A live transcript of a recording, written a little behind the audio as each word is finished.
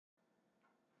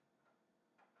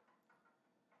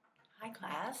Hi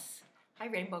class. Hi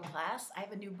Rainbow class. I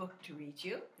have a new book to read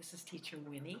you. This is Teacher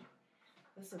Winnie.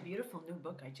 This is a beautiful new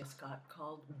book I just got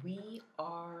called We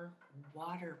Are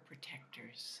Water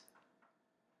Protectors.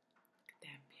 Look at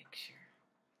that picture.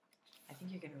 I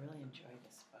think you're going to really enjoy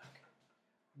this book.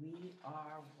 We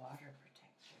Are Water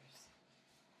Protectors.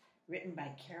 Written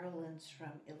by Carole Lindstrom,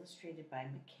 illustrated by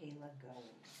Michaela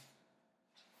Goade.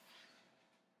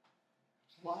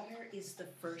 Water is the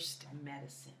first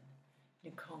medicine,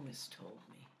 Nokomis told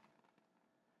me.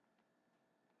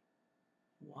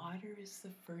 Water is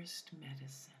the first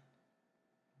medicine.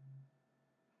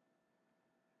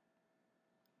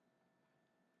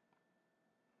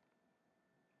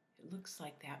 It looks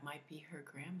like that might be her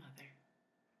grandmother.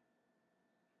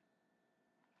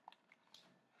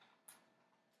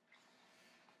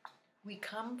 We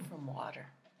come from water.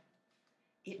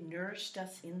 It nourished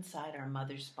us inside our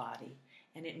mother's body,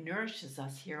 and it nourishes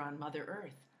us here on Mother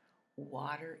Earth.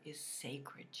 Water is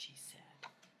sacred, she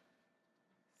said.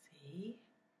 See?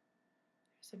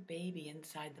 There's a baby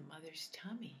inside the mother's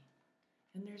tummy,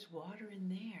 and there's water in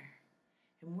there,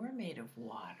 and we're made of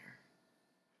water.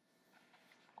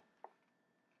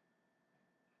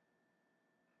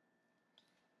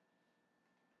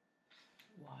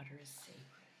 Water is sacred.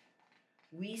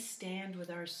 We stand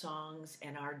with our songs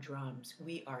and our drums.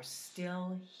 We are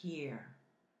still here.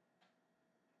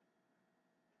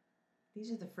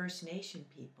 These are the First Nation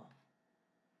people,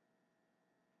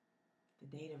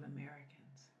 the Native Americans.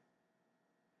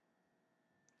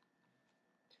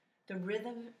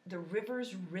 The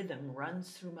river's rhythm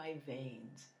runs through my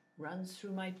veins, runs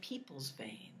through my people's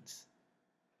veins.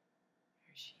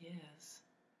 There she is.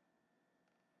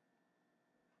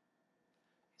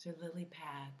 These are lily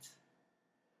pads.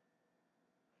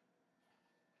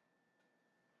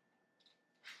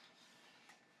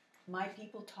 My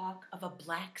people talk of a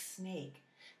black snake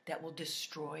that will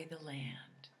destroy the land.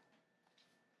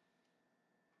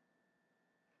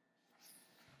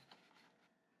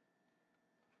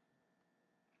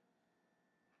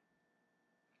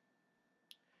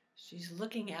 She's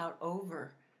looking out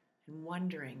over and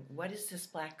wondering, what is this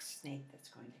black snake that's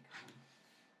going to come?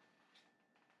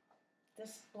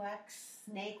 This black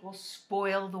snake will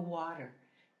spoil the water,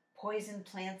 poison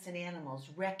plants and animals,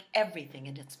 wreck everything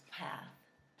in its path.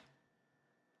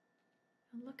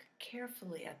 And look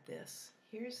carefully at this.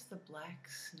 Here's the black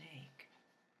snake.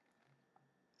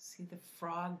 See the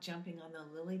frog jumping on the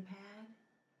lily pad?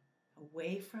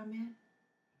 Away from it?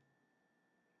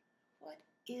 What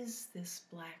is this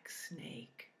black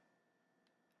snake?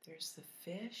 There's the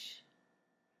fish.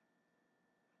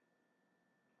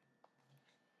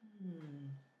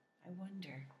 I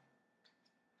wonder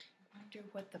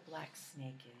what the black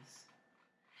snake is.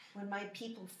 When my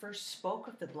people first spoke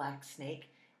of the black snake,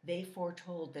 they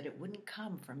foretold that it wouldn't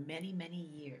come for many, many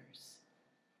years.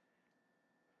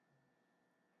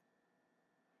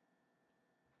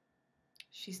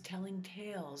 She's telling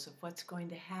tales of what's going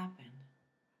to happen.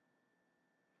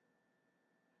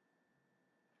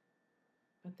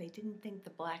 But they didn't think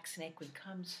the black snake would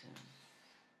come soon.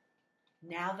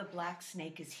 Now the black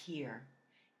snake is here.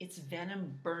 Its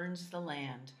venom burns the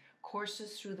land,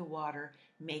 courses through the water,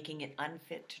 making it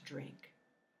unfit to drink.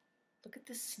 Look at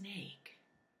the snake.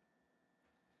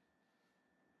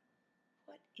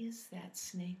 What is that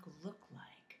snake look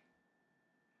like?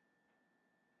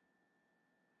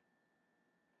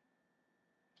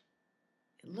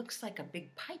 It looks like a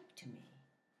big pipe to me.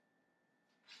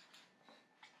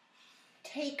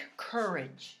 Take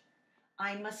courage.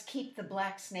 I must keep the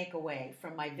black snake away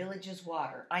from my village's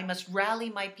water. I must rally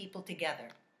my people together.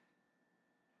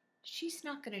 She's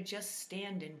not going to just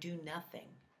stand and do nothing.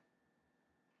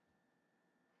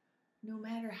 No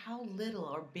matter how little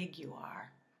or big you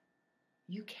are,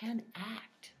 you can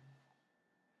act.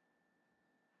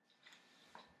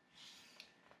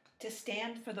 To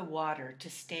stand for the water, to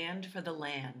stand for the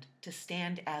land, to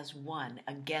stand as one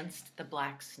against the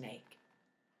black snake.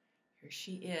 Here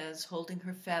she is, holding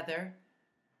her feather.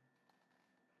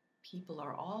 People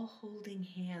are all holding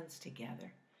hands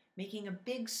together, making a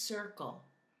big circle.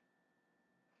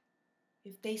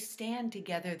 If they stand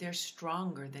together, they're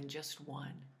stronger than just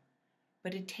one.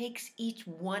 But it takes each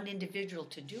one individual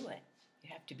to do it. You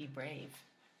have to be brave.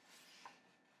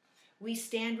 We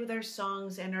stand with our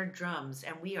songs and our drums,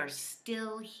 and we are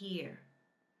still here.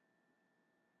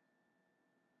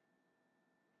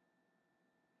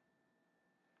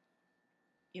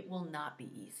 It will not be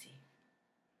easy.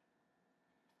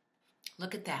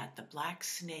 Look at that, the black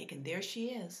snake, and there she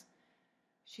is.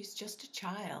 She's just a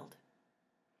child,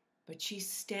 but she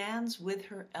stands with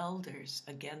her elders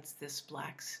against this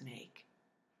black snake.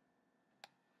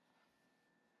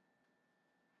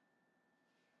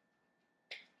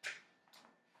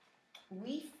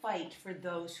 fight for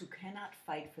those who cannot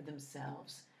fight for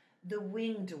themselves. The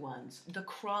winged ones, the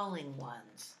crawling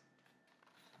ones.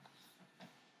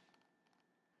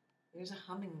 There's a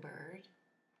hummingbird.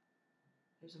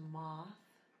 There's a moth.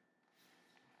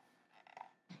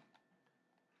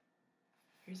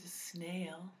 Here's a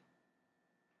snail.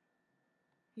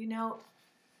 You know,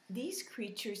 these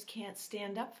creatures can't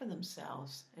stand up for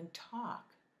themselves and talk.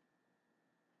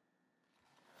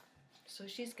 So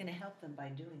she's going to help them by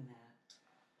doing that.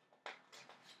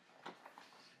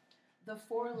 The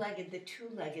four-legged, the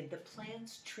two-legged, the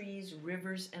plants, trees,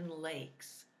 rivers, and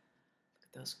lakes. Look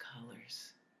at those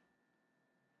colors.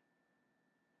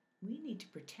 We need to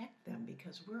protect them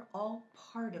because we're all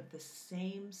part of the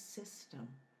same system.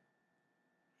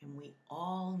 And we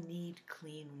all need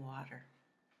clean water.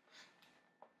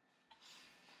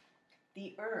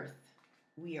 The earth,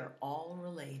 we are all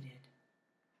related.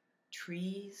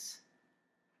 Trees,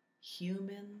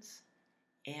 humans,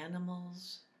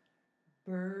 animals,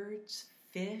 birds,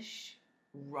 fish,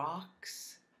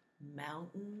 rocks,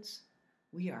 mountains,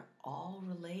 we are all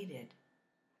related.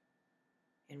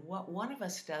 And what one of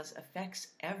us does affects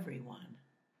everyone.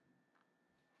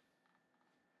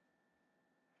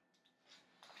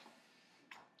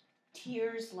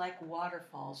 Tears like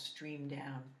waterfalls stream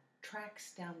down,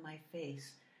 tracks down my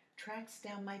face, tracks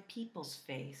down my people's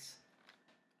face.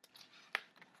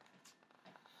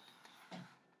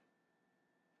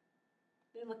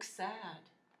 They look sad.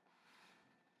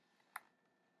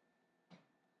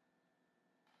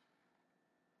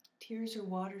 Tears are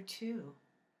water too.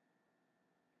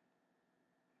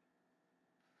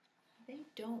 They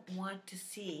don't want to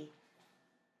see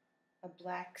a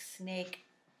black snake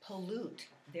pollute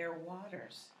their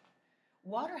waters.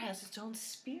 Water has its own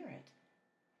spirit.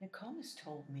 Nokomis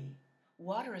told me,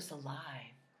 water is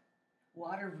alive.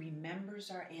 Water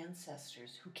remembers our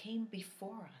ancestors who came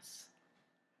before us.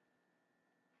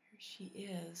 Here she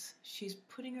is. She's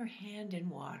putting her hand in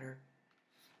water.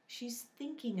 She's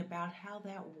thinking about how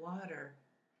that water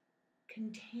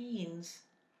contains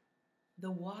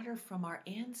the water from our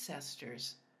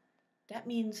ancestors. That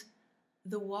means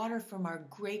the water from our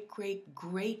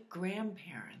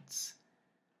great-great-great-grandparents.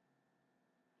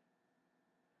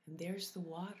 And there's the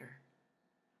water.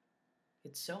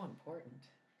 It's so important.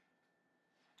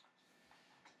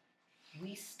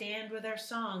 We stand with our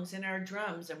songs and our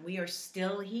drums, and we are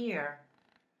still here.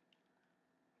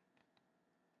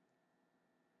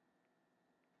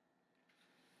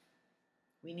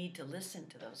 We need to listen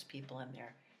to those people and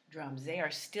their drums. They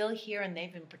are still here, and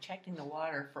they've been protecting the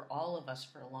water for all of us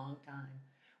for a long time.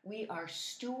 We are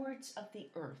stewards of the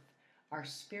earth. Our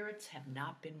spirits have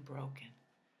not been broken.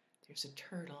 There's a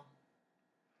turtle.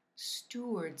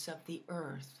 Stewards of the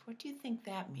earth. What do you think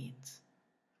that means?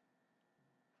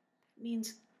 It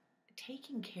means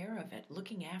taking care of it,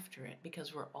 looking after it,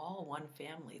 because we're all one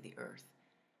family, the earth.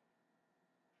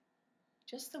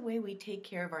 Just the way we take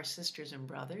care of our sisters and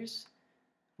brothers,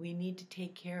 we need to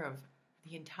take care of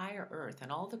the entire earth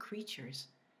and all the creatures.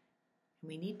 And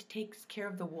we need to take care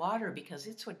of the water because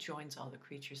it's what joins all the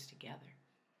creatures together.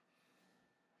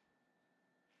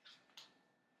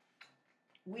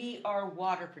 We are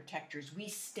water protectors. We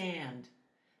stand.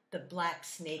 The black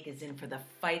snake is in for the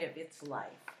fight of its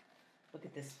life. Look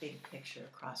at this big picture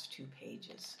across 2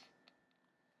 pages.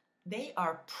 They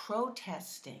are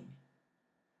protesting.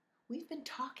 We've been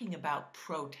talking about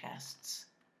protests.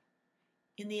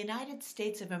 In the United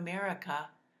States of America,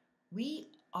 we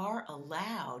are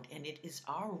allowed, and it is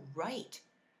our right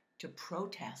to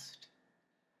protest.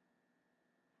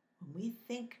 When we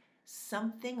think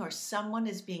something or someone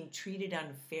is being treated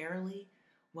unfairly,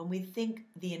 when we think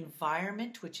the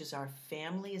environment, which is our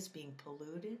family, is being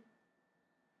polluted,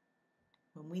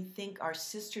 when we think our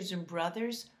sisters and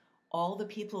brothers, all the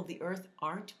people of the earth,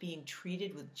 aren't being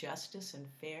treated with justice and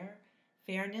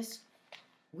fairness,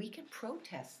 we can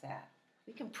protest that.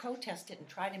 We can protest it and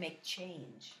try to make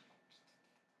change.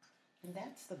 And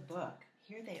that's the book.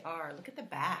 Here they are. Look at the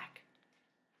back.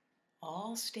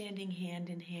 All standing hand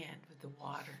in hand with the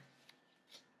water.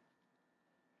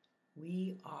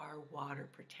 We are water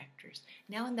protectors.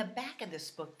 Now in the back of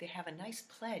this book, they have a nice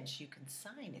pledge you can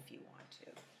sign if you want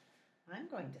to. I'm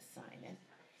going to sign it.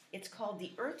 It's called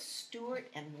the Earth Steward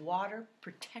and Water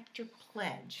Protector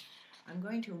Pledge. I'm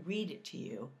going to read it to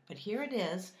you, but here it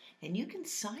is, and you can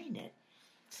sign it.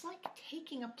 It's like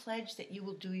taking a pledge that you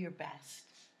will do your best.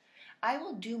 I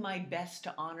will do my best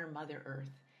to honor Mother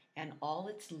Earth and all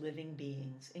its living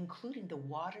beings, including the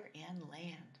water and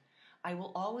land. I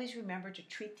will always remember to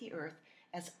treat the earth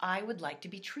as I would like to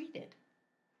be treated.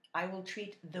 I will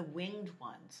treat the winged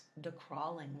ones, the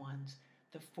crawling ones,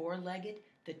 the four-legged,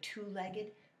 the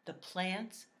two-legged, the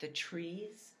plants, the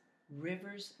trees,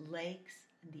 rivers, lakes,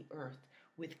 and the earth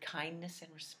with kindness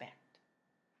and respect.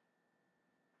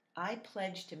 I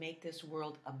pledge to make this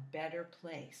world a better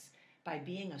place by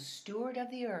being a steward of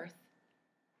the earth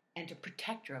and a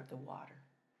protector of the water.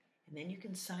 And then you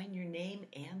can sign your name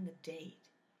and the date.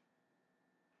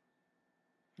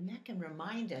 And that can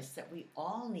remind us that we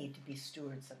all need to be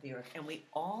stewards of the earth and we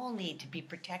all need to be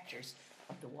protectors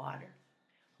of the water.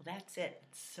 Well, that's it.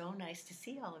 It's so nice to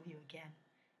see all of you again.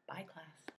 Bye, class.